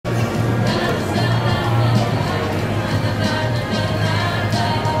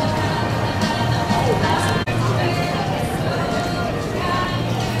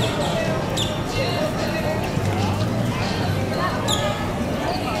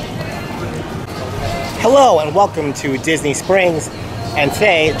Hello and welcome to Disney Springs, and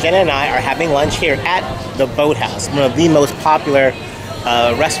today Jenna and I are having lunch here at the Boathouse, one of the most popular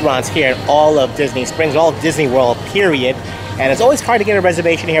restaurants here in all of Disney Springs, all of Disneyworld, period. And it's always hard to get a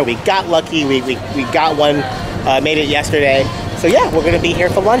reservation here. We got lucky, we got one, made it yesterday. So yeah, we're going to be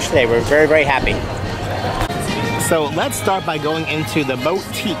here for lunch today. We're very, very happy. So let's start by going into the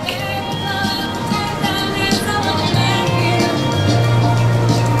Boatique.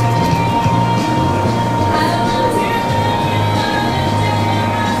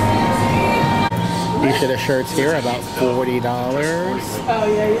 Each of the shirts here about $40. Oh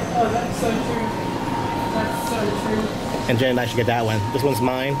yeah. Oh, that's so true. That's so true. And Jen and I should get that one. This one's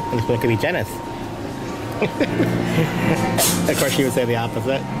mine, and this one could be Jenna's. Of course, she would say the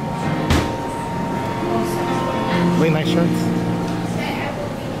opposite. Really nice shirts.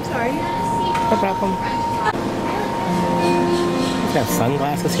 Sorry. No problem. They have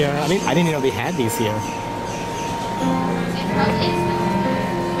sunglasses here. I didn't even know they had these here.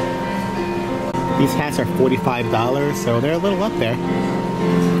 These hats are $45, so they're a little up there.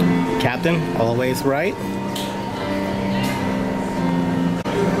 Captain, always right.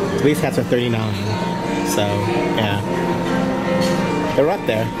 These hats are $39, so yeah. They're up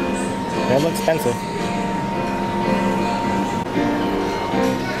there. They're a little expensive.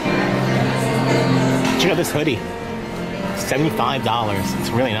 Check out this hoodie. $75. It's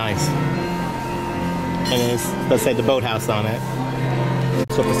really nice. And it's, let's say, the Boathouse on it.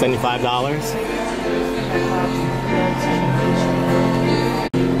 So for $75.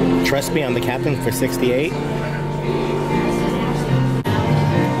 Trust me, I'm the captain for $68.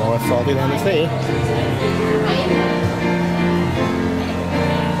 More salty than the sea.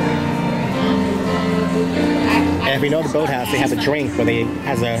 And if you know the Boathouse, they have a drink where they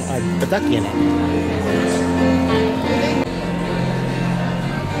has a ducky in it.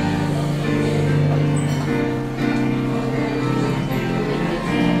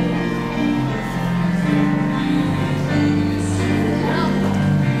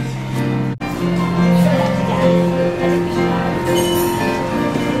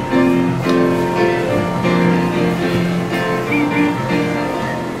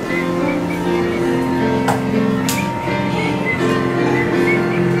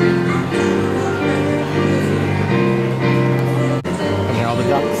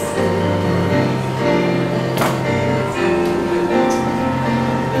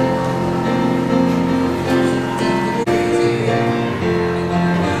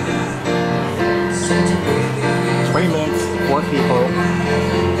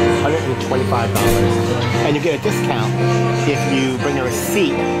 $125, and you get a discount if you bring a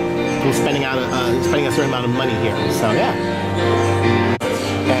receipt from spending a certain amount of money here. So yeah,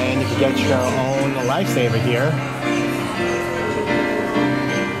 and you can get your own lifesaver here.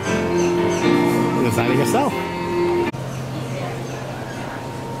 Design it yourself.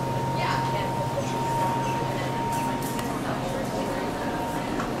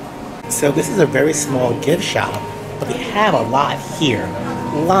 So this is a very small gift shop, but they have a lot here.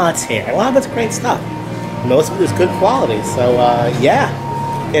 Lots here. A lot of it's great stuff. Most of it is good quality. So yeah,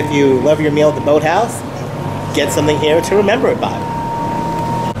 if you love your meal at the Boathouse, get something here to remember it by.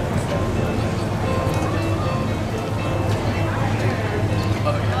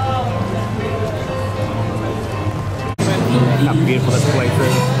 How beautiful this place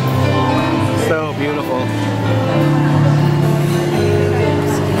is. So beautiful.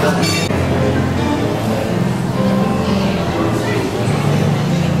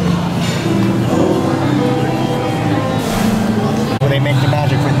 They make the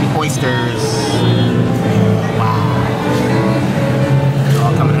magic with the oysters. Wow. It's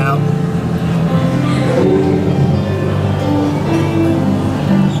all coming out.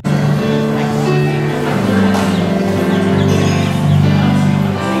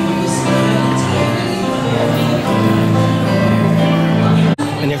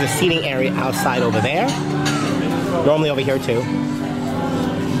 And there's a seating area outside over there. Normally over here too.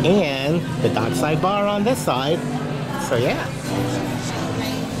 And the dockside bar on this side. So yeah.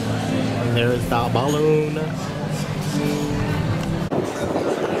 There's that balloon.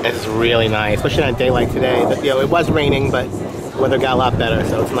 It's really nice, especially on a day like today. You know, it was raining, but weather got a lot better,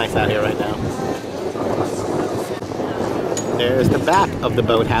 so it's nice out here right now. There's the back of the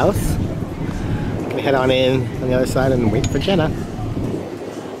Boathouse. I'm gonna head on in on the other side and wait for Jenna.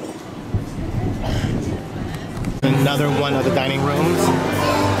 Another one of the dining rooms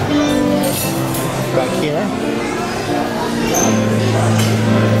back here.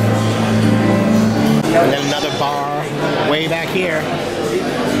 And then another bar way back here.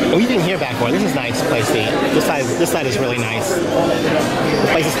 Oh, you didn't hear back more. This is a nice place to eat. This side is really nice. The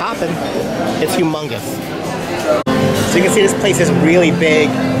place place is hopping. It's humongous. So you can see this place is really big.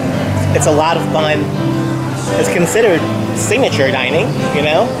 It's a lot of fun. It's considered signature dining, you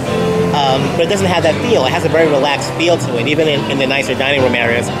know? But it doesn't have that feel. It has a very relaxed feel to it, even in the nicer dining room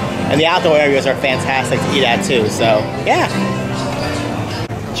areas. And the outdoor areas are fantastic to eat at too, so yeah.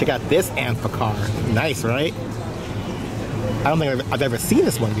 Check out this Amphicar. Nice, right? I don't think I've ever seen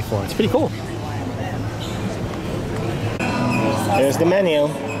this one before. It's pretty cool. There's the menu.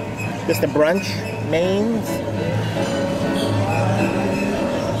 Just the brunch mains.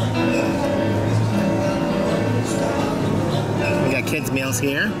 We got kids' meals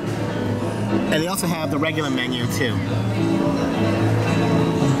here. And they also have the regular menu too.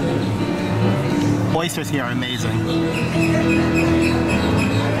 Oysters here are amazing.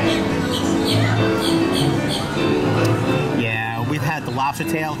 Yeah, we've had the lobster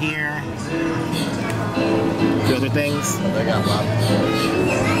tail here. A few other things. They got lobster.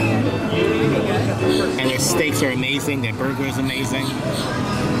 And their steaks are amazing. Their burger is amazing.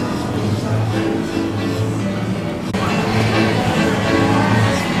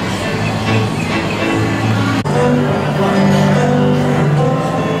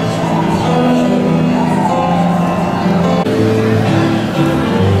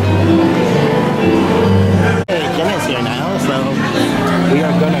 We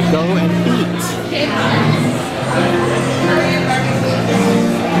are gonna go and eat.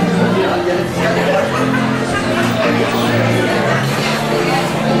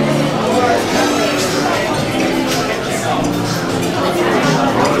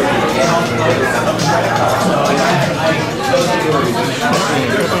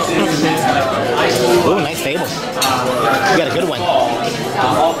 Ooh, nice table. You got a good one.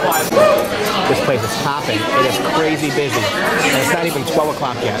 This place is popping. It is crazy busy. And it's not even 12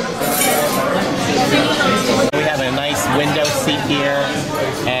 o'clock yet. We have a nice window seat here,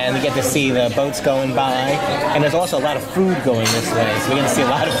 and we get to see the boats going by. And there's also a lot of food going this way, so we're going to see a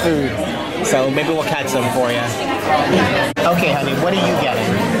lot of food. So maybe we'll catch some for you. Okay, honey, what are you getting?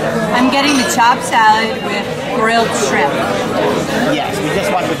 I'm getting the chopped salad with grilled shrimp. Yes, we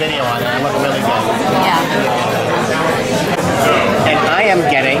just watched the video on it. It looked really good. Yeah. And I am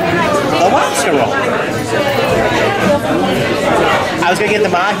getting the lobster roll. I was gonna get the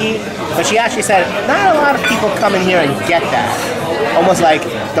mahi, but she actually said not a lot of people come in here and get that. Almost like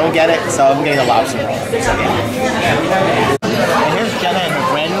don't get it, so I'm getting the lobster roll. And here's Jenna in her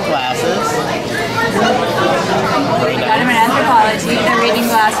brand new glasses. Very nice. Got them in anthropology. They're reading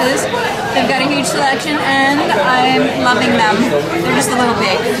glasses. They've got a huge selection, and I'm loving them. They're just a little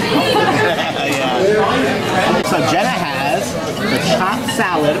big. Yeah. So Jenna has the chopped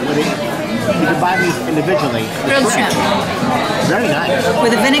salad with it. You can buy these individually. Grilled shrimp. Very nice.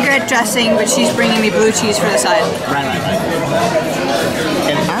 With a vinaigrette dressing, but she's bringing me blue cheese for the side. Right.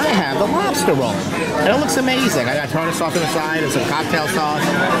 And I have the lobster roll. And it looks amazing. I got tartar sauce on the side and some cocktail sauce.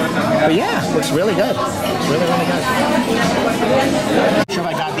 But yeah, looks really good. It's really, really good. I'm not sure if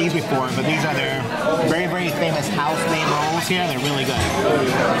I got these before, but these are their very, very famous house-made rolls here. They're really good.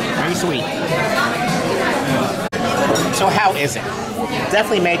 Very sweet. So how is it?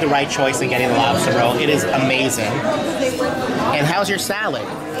 Definitely made the right choice in getting the lobster roll. It is amazing. And how's your salad?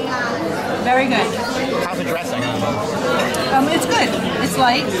 Very good. How's the dressing? It's good. It's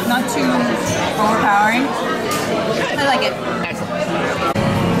light, not too overpowering. I like it. Excellent.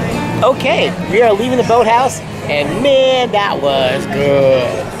 Okay, we are leaving the Boathouse, and man, that was good.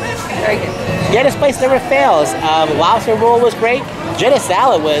 Very good. Yeah, this place never fails. Lobster roll was great. Jenna's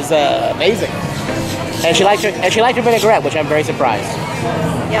salad was amazing. And she liked her vinaigrette, which I'm very surprised.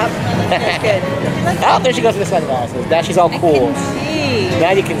 Yep, that's good. Oh, there she goes with the sunglasses. Now she's all cool. I can see.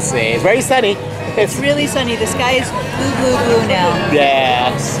 Now you can see. It's very sunny. It's really sunny. The sky is blue now.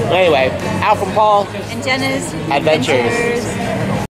 Yeah. Anyway, out from Paul And Jenna's Adventures.